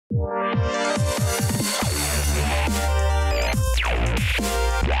Welcome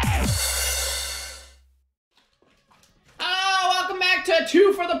back to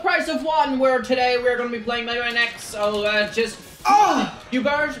 2 for the Price of 1, where today we're going to be playing Megaman X. So,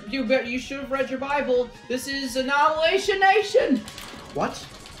 you should have read your Bible. This is Anomalation Nation. What?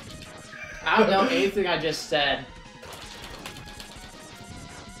 I don't know anything I just said.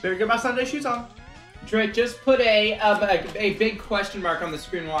 Better get my Sunday shoes on. Drake, just put a big question mark on the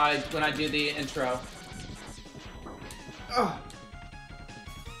screen when I do the intro.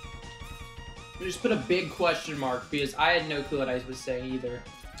 Just put a big question mark because I had no clue what I was saying either.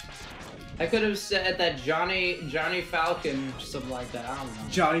 I could have said that Johnny Falcon or something like that. I don't know.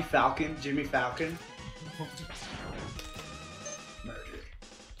 Johnny Falcon, Jimmy Falcon. Murder.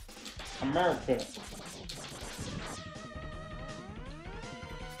 America.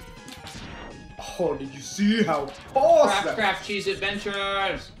 Oh, did you see how awesome? Craft cheese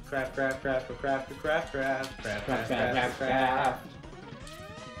adventures. Craft.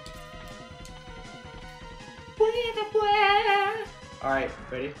 Alright,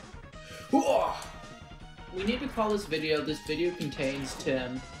 ready? We need to call this video contains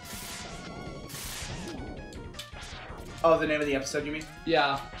Tim. Oh, the name of the episode, you mean?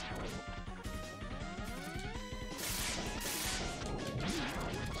 Yeah.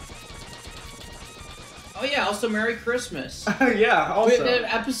 Oh yeah, also Merry Christmas. Yeah, also.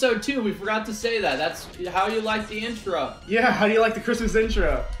 Episode 2, we forgot to say that. That's how you like the intro. Yeah, how do you like the Christmas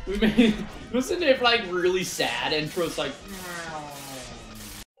intro? We made, wasn't it like really sad intros like...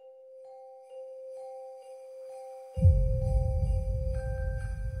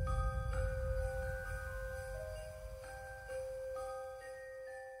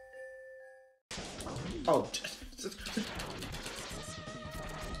 Oh,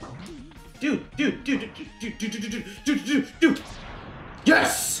 dude.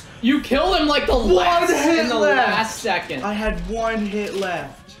 Yes! You killed him like the last second. I had 1 hit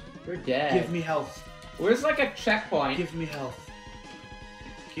left. You're dead. Give me health. Where's like a checkpoint? Give me health.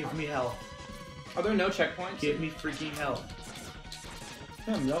 Give me health. Are there no checkpoints? Give me freaking health.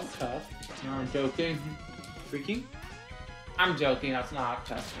 No cuss. No, I'm joking. Freaking? I'm joking, that's not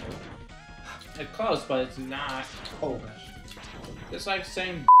cuss. It's close, but it's not. Oh gosh. It's like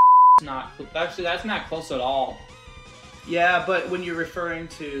saying not. Actually, that's not close at all. Yeah, but when you're referring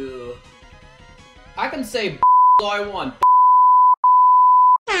to... I can say all I want.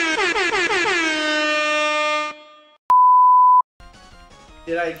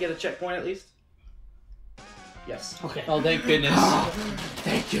 Did I get a checkpoint at least? Yes. Okay. Oh, thank goodness.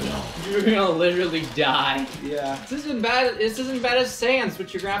 Thank you. You're gonna literally die. Yeah. This isn't bad. This isn't bad as Sans,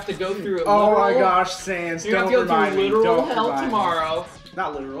 which you're gonna have to go through. Oh my gosh, Sans! You're gonna have to go through literal hell tomorrow.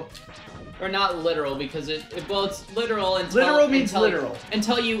 Not literal. Or not literal because well, it's literal until literal means literal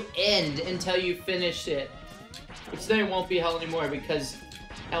until you finish it, which then it won't be hell anymore because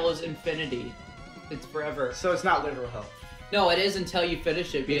hell is infinity. It's forever. So it's not literal hell. No, it is until you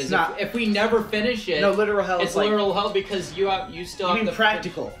finish it because if we never finish it, no, literal hell. It's literal hell because you still have to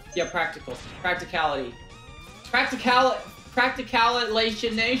practical. Yeah, practicality,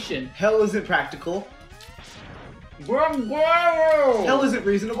 practicalation nation. Hell isn't practical. Whoa. Hell isn't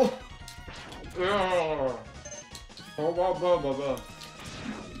reasonable.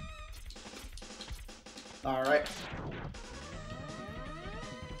 All right.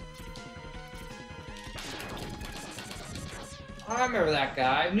 I remember that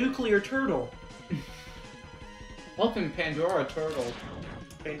guy. Nuclear turtle. Welcome, Pandora turtle.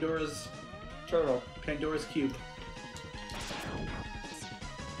 Pandora's turtle. Pandora's cube.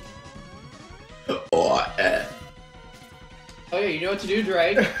 Oh yeah, you know what to do,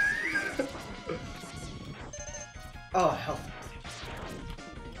 Drake. Oh hell.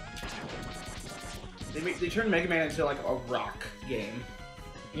 They turned Mega Man into like a rock game.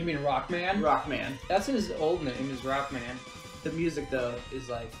 You mean Rockman? Rockman. That's his old name, is Rockman. The music though is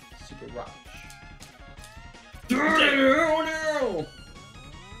like super rockish. No!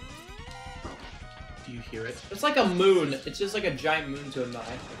 Do you hear it? It's like a moon. It's just like a giant moon to a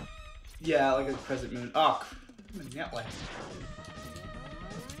eye. Yeah, like a crescent moon. Oh, that way.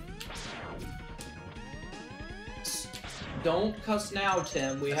 Don't cuss now,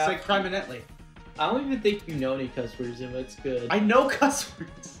 Tim. It's like prominently. I don't even think you know any cuss words, and it's good. I know cuss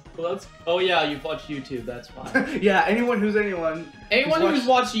words. Well, that's... Oh yeah, you've watched YouTube. That's fine. Yeah, anyone who's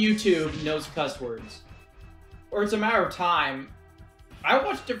watched YouTube knows cuss words, or it's a matter of time. I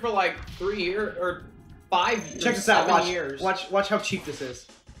watched it for like 3 years or 5 years. Check this out. Watch how cheap this is.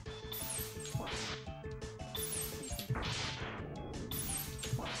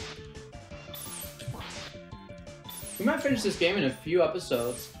 We might finish this game in a few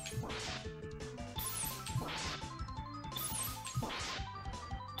episodes.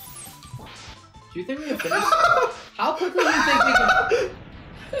 Do you think we can finish? How quickly do you think we can?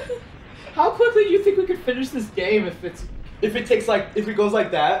 How quickly do you think we could finish this game if it takes like if it goes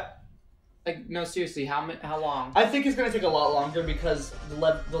like that? Like no, seriously, how long? I think it's gonna take a lot longer because the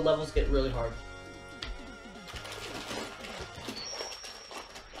levels get really hard.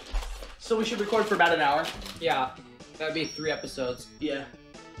 So we should record for about an hour. Yeah, that'd be 3 episodes. Yeah.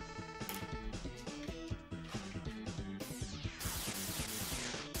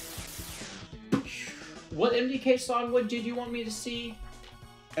 What MDK song did you want me to see?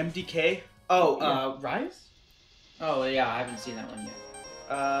 MDK? Oh, Yeah. Rise? Oh yeah, I haven't seen that one yet.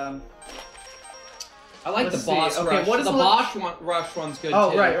 I like let's the boss see. Okay, rush. what is the the boss rush one's good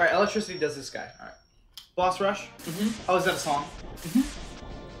Oh, too. right. Electricity does this guy. All right. Boss rush. Oh, is that a song?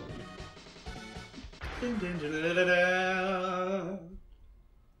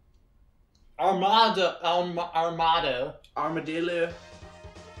 Armado. Armadillo.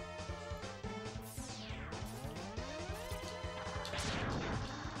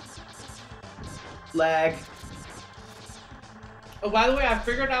 Lag. Oh, by the way, I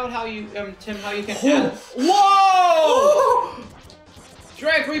figured out how you, Tim, how you can add. Whoa!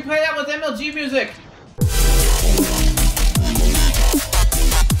 Drake, replay that with MLG music.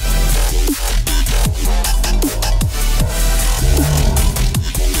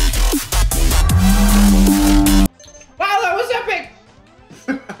 Wow, that was epic!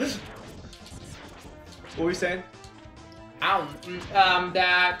 What were you saying?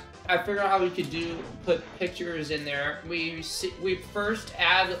 That I figured out how we could put pictures in there. We first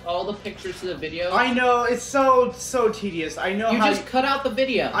add all the pictures to the video. I know, it's so tedious. I know You how just cut out the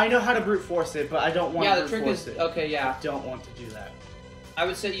video. I know how to brute force it, but I don't want to brute force it. Okay, yeah. I don't want to do that. I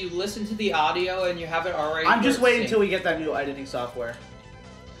would say you listen to the audio and you have it already. I'm just waiting until we get that new editing software.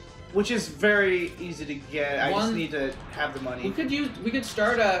 Which is very easy to get. I just need to have the money. We could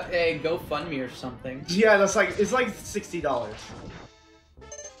start a GoFundMe or something. Yeah, it's like $60.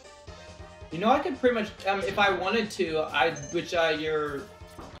 You know, I could pretty much, if I wanted to, you're...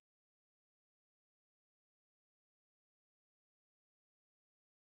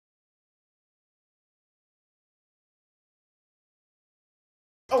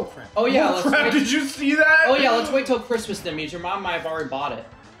 Oh crap! Oh yeah, let's wait. Did you see that? Oh yeah, let's wait till Christmas then, because your mom might have already bought it.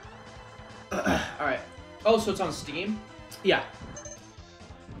 Alright. Oh, so it's on Steam? Yeah.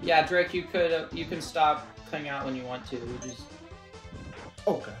 Yeah, Drake, you can stop cutting out when you want to.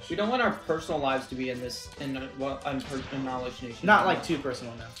 Oh gosh. We don't want our personal lives to be in this, Anomalation Nation. Not like too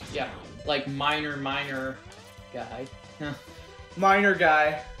personal now. Yeah, like minor guy. Minor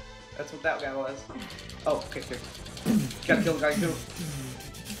guy. That's what that guy was. Oh, okay, good. Gotta kill the guy too.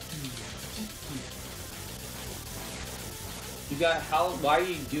 Why are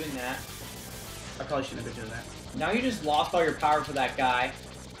you doing that? I probably shouldn't have been doing that. Now you just lost all your power for that guy.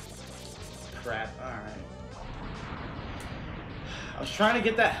 Crap. Alright. I was trying to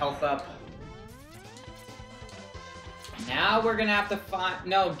get that health up. Now we're gonna have to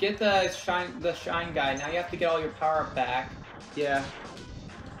get the shine guy. Now you have to get all your power up back. Yeah.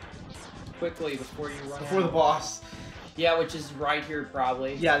 Quickly before you run Before out. the boss. Yeah, which is right here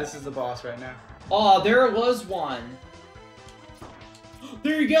probably. Yeah, this is the boss right now. Oh, there was one.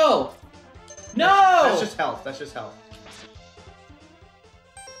 There you go. No! That's just health. That's just health.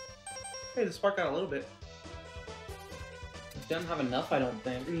 Hey, the spark got a little bit. It doesn't have enough, I don't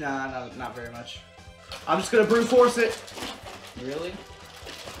think. Nah, not very much. I'm just gonna brute force it. Really?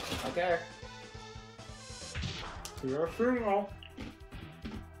 Okay. To your funeral.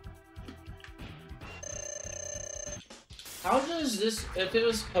 How does this, if it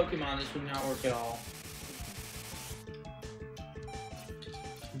was Pokemon, this would not work at all.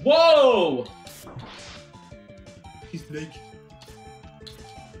 Whoa! He's naked.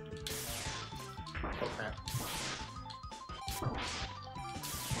 Oh crap.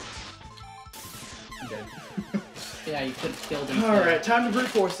 I'm dead. Yeah, you could have killed him. Alright, time to brute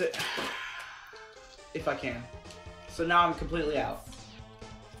force it. If I can. So now I'm completely out.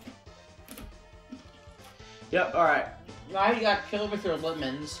 Yep, alright. Now you got killed with your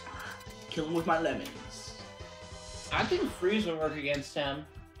lemons. Kill him with my lemons. I think freeze would work against him.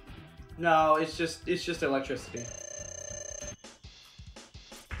 No, it's just electricity.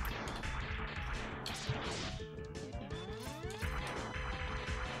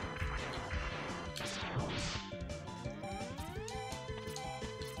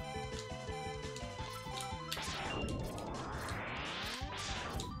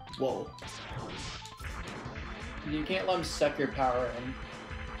 Whoa. You can't let him suck your power in.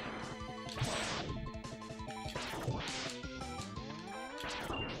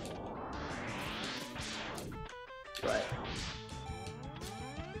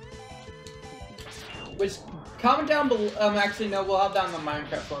 Which, comment down below. Actually, no, we'll have that on the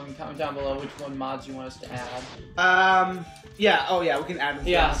Minecraft forum. Comment down below which one mods you want us to add. Yeah. Oh, yeah. We can add them.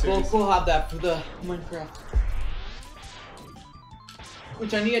 Yeah, we'll have that for the Minecraft.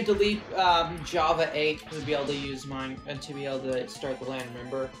 Which I need to delete Java 8 to be able to use mine and to be able to start the land.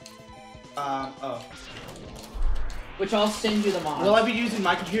 Remember? Oh. Which I'll send you the mods. Will I be using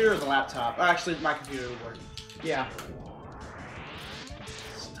my computer or the laptop? Oh, actually, my computer would work. Yeah.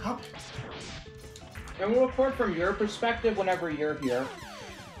 Stop. And we'll record from your perspective whenever you're here.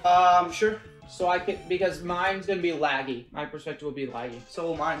 Sure. So I could, because mine's gonna be laggy. My perspective will be laggy. So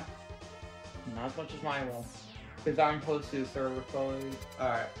will mine. Not as much as mine will. Because I'm close to the server fully.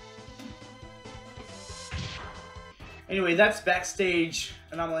 Alright. Anyway, that's backstage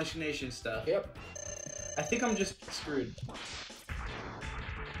Anomalation Nation stuff. Yep. I think I'm just screwed.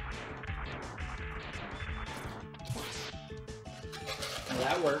 Well,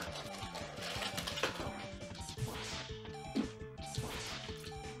 that worked.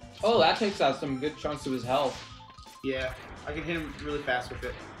 Oh, that takes out some good chunks of his health. Yeah, I can hit him really fast with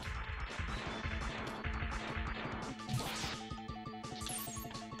it.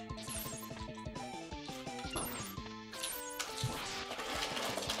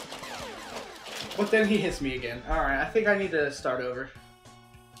 But then he hits me again. Alright, I think I need to start over.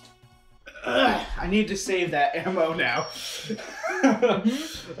 I need to save that ammo now. And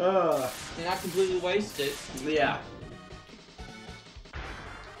not completely waste it. Yeah.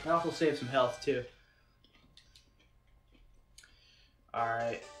 I also save some health too.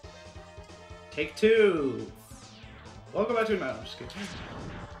 Alright. Take 2. Welcome back to no, I'm just kidding.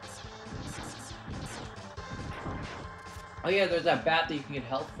 Oh yeah, there's that bat that you can get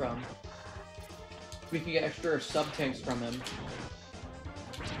health from. We can get extra sub-tanks from him.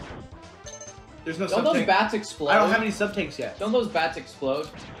 There's no Don't sub-tank. those bats explode? I don't have any sub-tanks yet. Don't those bats explode?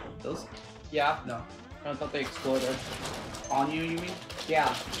 Those? Yeah. No. I thought they exploded. On you mean?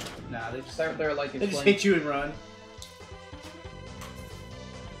 Yeah. Nah, they just, They're like they just hit you and run.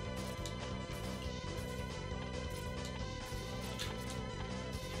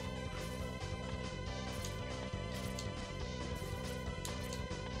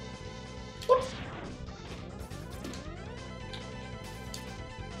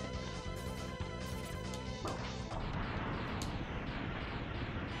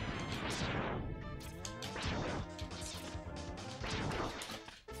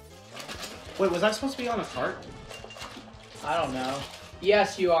 Wait, was I supposed to be on a cart? I don't know.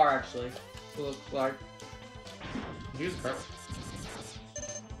 Yes, you are actually. Look like. Here's a cart.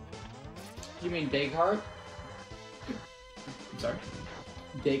 You mean Descartes? I'm sorry?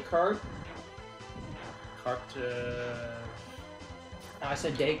 Descartes? Cart I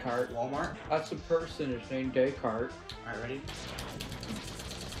said Descartes. Walmart. That's a person. His name Descartes. Alright, ready?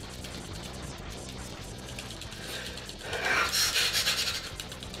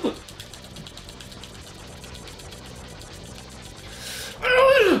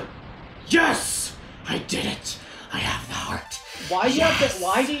 Yes! I did it! I have the heart. Why do you have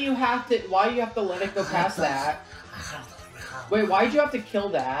to? Why do you have to let it go past that? Wait, why did you have to kill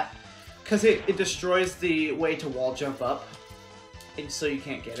that? Because it destroys the way to wall jump up, and so you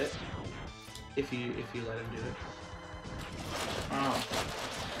can't get it if you let him do it. Oh.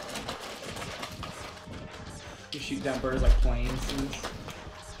 You shoot down birds like planes. And...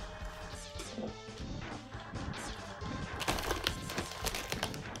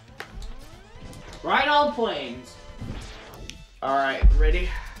 Right on planes. Alright, ready?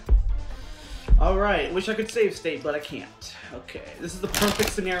 Alright, wish I could save state, but I can't. Okay, this is the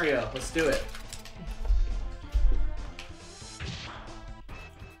perfect scenario. Let's do it.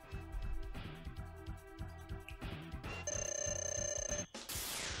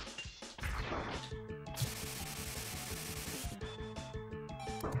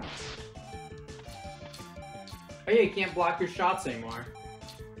 Oh yeah, you can't block your shots anymore.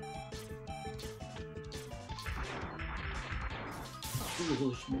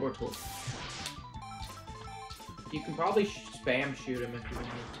 Foolish mortal. You can probably spam shoot him if you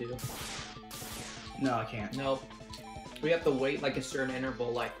wanted to. No, I can't. Nope. We have to wait like a certain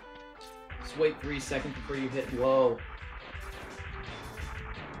interval, like just wait 3 seconds before you hit. Whoa.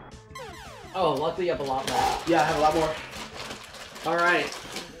 Oh, luckily you have a lot more. Yeah, I have a lot more. Alright.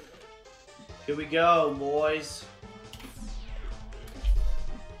 Here we go, boys.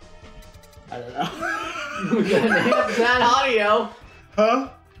 I don't know. You gotta enhance that audio. Huh?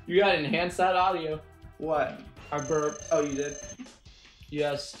 You gotta enhance that audio. What? I burped. Oh, you did?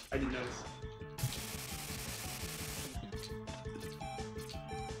 Yes. I didn't notice.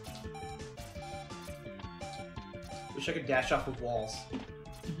 Wish I could dash off of walls.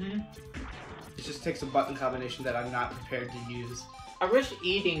 Mm-hmm. It just takes a button combination that I'm not prepared to use. I wish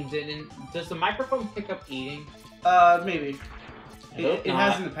eating didn't. Does the microphone pick up eating? Maybe. It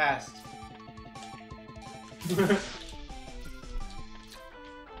has in the past.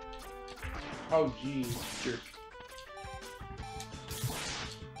 Oh, jeez. Jerk.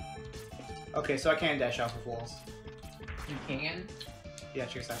 Okay, so I can dash off of walls. You can? Yeah,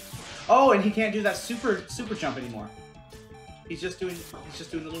 check this out. Oh, and he can't do that super jump anymore. He's just doing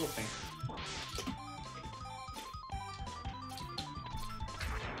the little thing.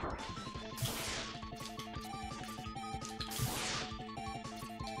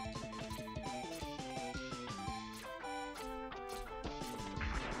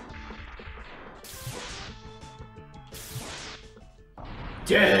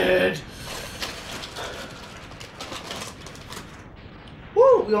 Dead.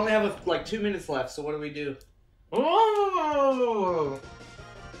 Woo! We only have like 2 minutes left, so what do we do? Oh!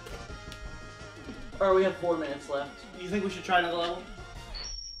 Or we have 4 minutes left. Do you think we should try another level?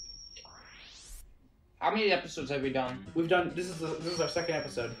 How many episodes have we done? We've done. This is our second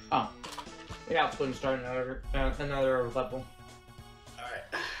episode. Oh. Yeah, let's go and start another level. Alright.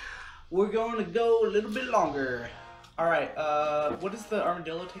 We're going to go a little bit longer. Alright, what does the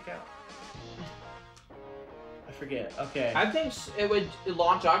armadillo take out? I forget. Okay. I think it would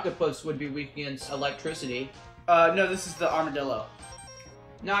launch octopus would be weak against electricity. No, this is the armadillo.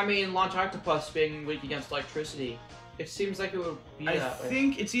 No, I mean launch octopus being weak against electricity. It seems like it would be that way. I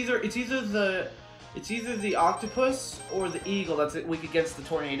think it's either the octopus or the eagle that's weak against the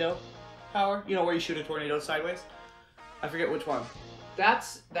tornado power. You know where you shoot a tornado sideways? I forget which one.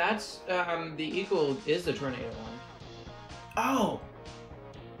 That's the eagle is the tornado one. Oh!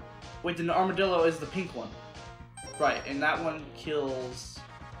 Wait, the armadillo is the pink one. Right, and that one kills...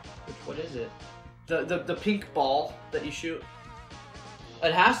 What is it? The pink ball that you shoot.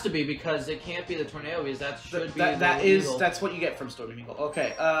 It has to be because it can't be the tornado because that should be the eagle. That's what you get from Stormy Eagle.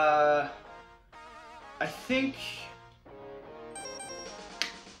 Okay, I think...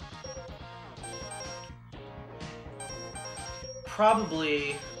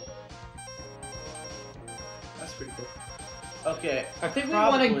 Probably... That's pretty cool. Okay, I think we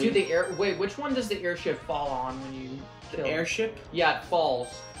want to do the air... Wait, which one does the airship fall on when you kill? The airship? Yeah, it falls.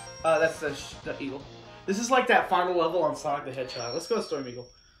 That's the eagle. This is like that final level on Sonic the Hedgehog. Let's go with Storm Eagle.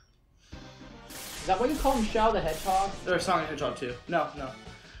 Is that what you call him, Shao the Hedgehog? Or Sonic the Hedgehog 2. No.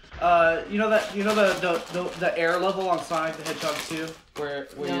 You know the air level on Sonic the Hedgehog 2? Where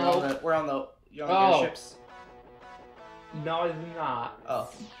you're on the airships? No, it's not. Oh.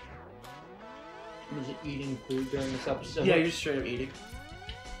 Was it eating food during this episode? Yeah, you're just straight up eating.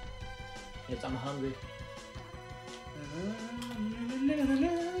 Yes, I'm hungry.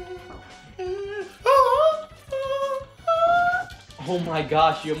 Oh my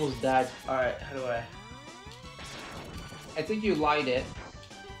gosh, you almost died. Alright, how do I? I think you light it.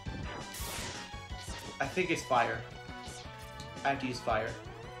 I think it's fire. I have to use fire.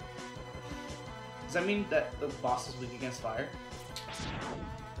 Does that mean that the boss is weak against fire?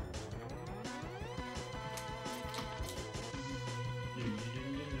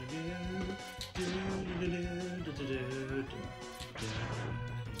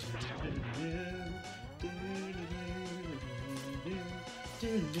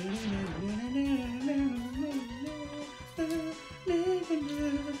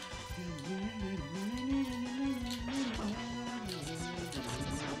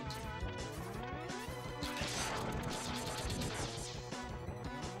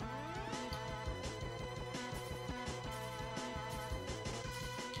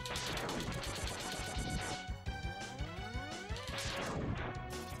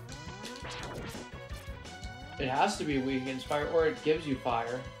 It has to be weak against fire, or it gives you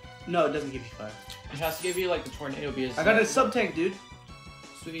fire. No, it doesn't give you fire. It has to give you like the tornado because I got a sub tank, dude.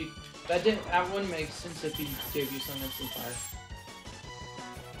 Sweet. That wouldn't make sense if he gave you something from fire.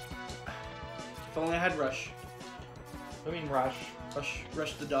 If only I had Rush. I mean Rush.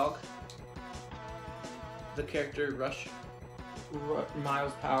 Rush the dog. The character Rush.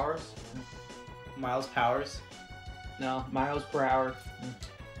 Miles Powers. Miles Powers. No, miles per hour.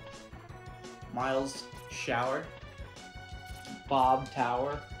 Miles Shower. Bob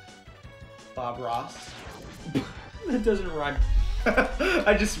Tower. Bob Ross. That doesn't rhyme.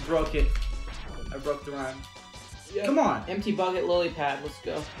 I just broke it. I broke the rhyme. Yep. Come on. Empty bucket lily pad. Let's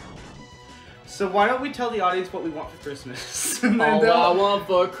go. So why don't we tell the audience what we want for Christmas? All I want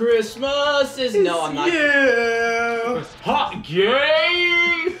for Christmas is no, I'm not. Yeah. Hot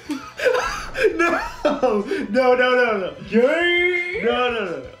gay. No. Gay.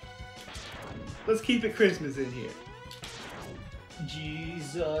 No. Let's keep it Christmas in here.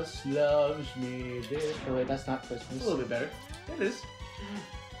 Jesus loves me. Oh wait, that's not Christmas. It's a little bit better. It is.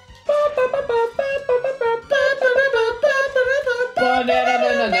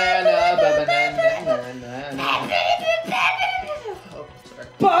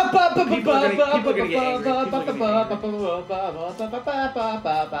 People are gonna get angry. Wait.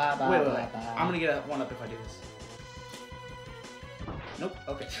 I'm gonna get a 1-up if I do this. Nope.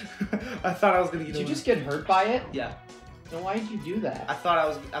 Okay. I thought I was gonna get. Did you just get hurt by it? Yeah. Then why did you do that? I thought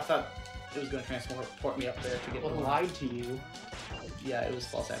it was gonna transport me up there to get. What lied to you? Yeah, it was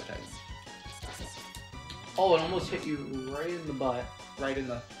false advertising. Oh, it almost hit you right in the butt. Right in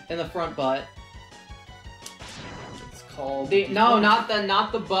the front butt. It's called. No, not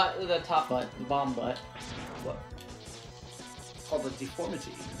the butt, the top butt, the bottom butt. What? It's called the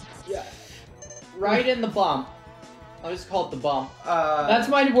deformity. Yeah. Right in the bump. I'll just call it the bump. That's That's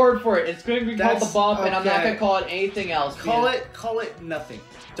my word for it. It's going to be called the bump, and I'm not okay. going to call it anything else. Call it nothing.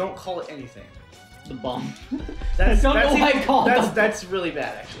 Don't call it anything. The bump. That's, I don't know why I call it that's really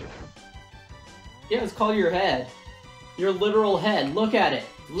bad, actually. Yeah, it's called your head. Your literal head. Look at it.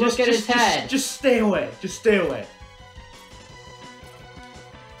 Look at his head. Just stay away. Just stay away.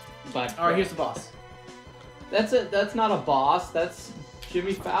 But all right, here's the boss. That's not a boss. That's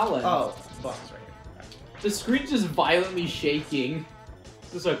Jimmy Fallon. Oh, the boss is right here. Right. The screen's just violently shaking.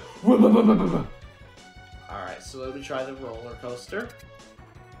 It's just like. All right, so let me try the roller coaster.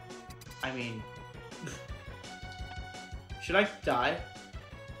 I mean, should I die?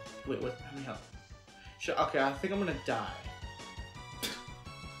 Wait, what? How many health? Okay, I think I'm gonna die.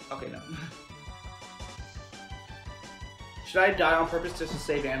 Okay, no. Should I die on purpose just to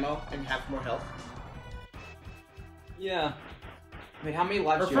save ammo and have more health? Yeah. Wait, how many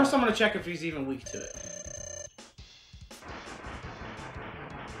lives Or do you first have? I'm gonna check if he's even weak to it.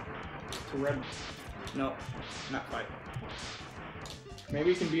 To red. No, not quite. Maybe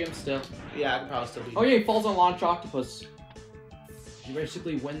you can beat him still. Yeah, I can probably still beat him. Oh yeah, he falls on Launch Octopus. You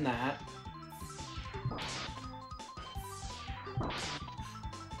basically win that.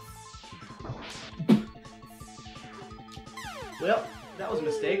 Well, that was a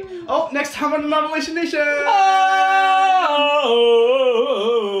mistake. Oh, next time on Anomalation Nation! Oh!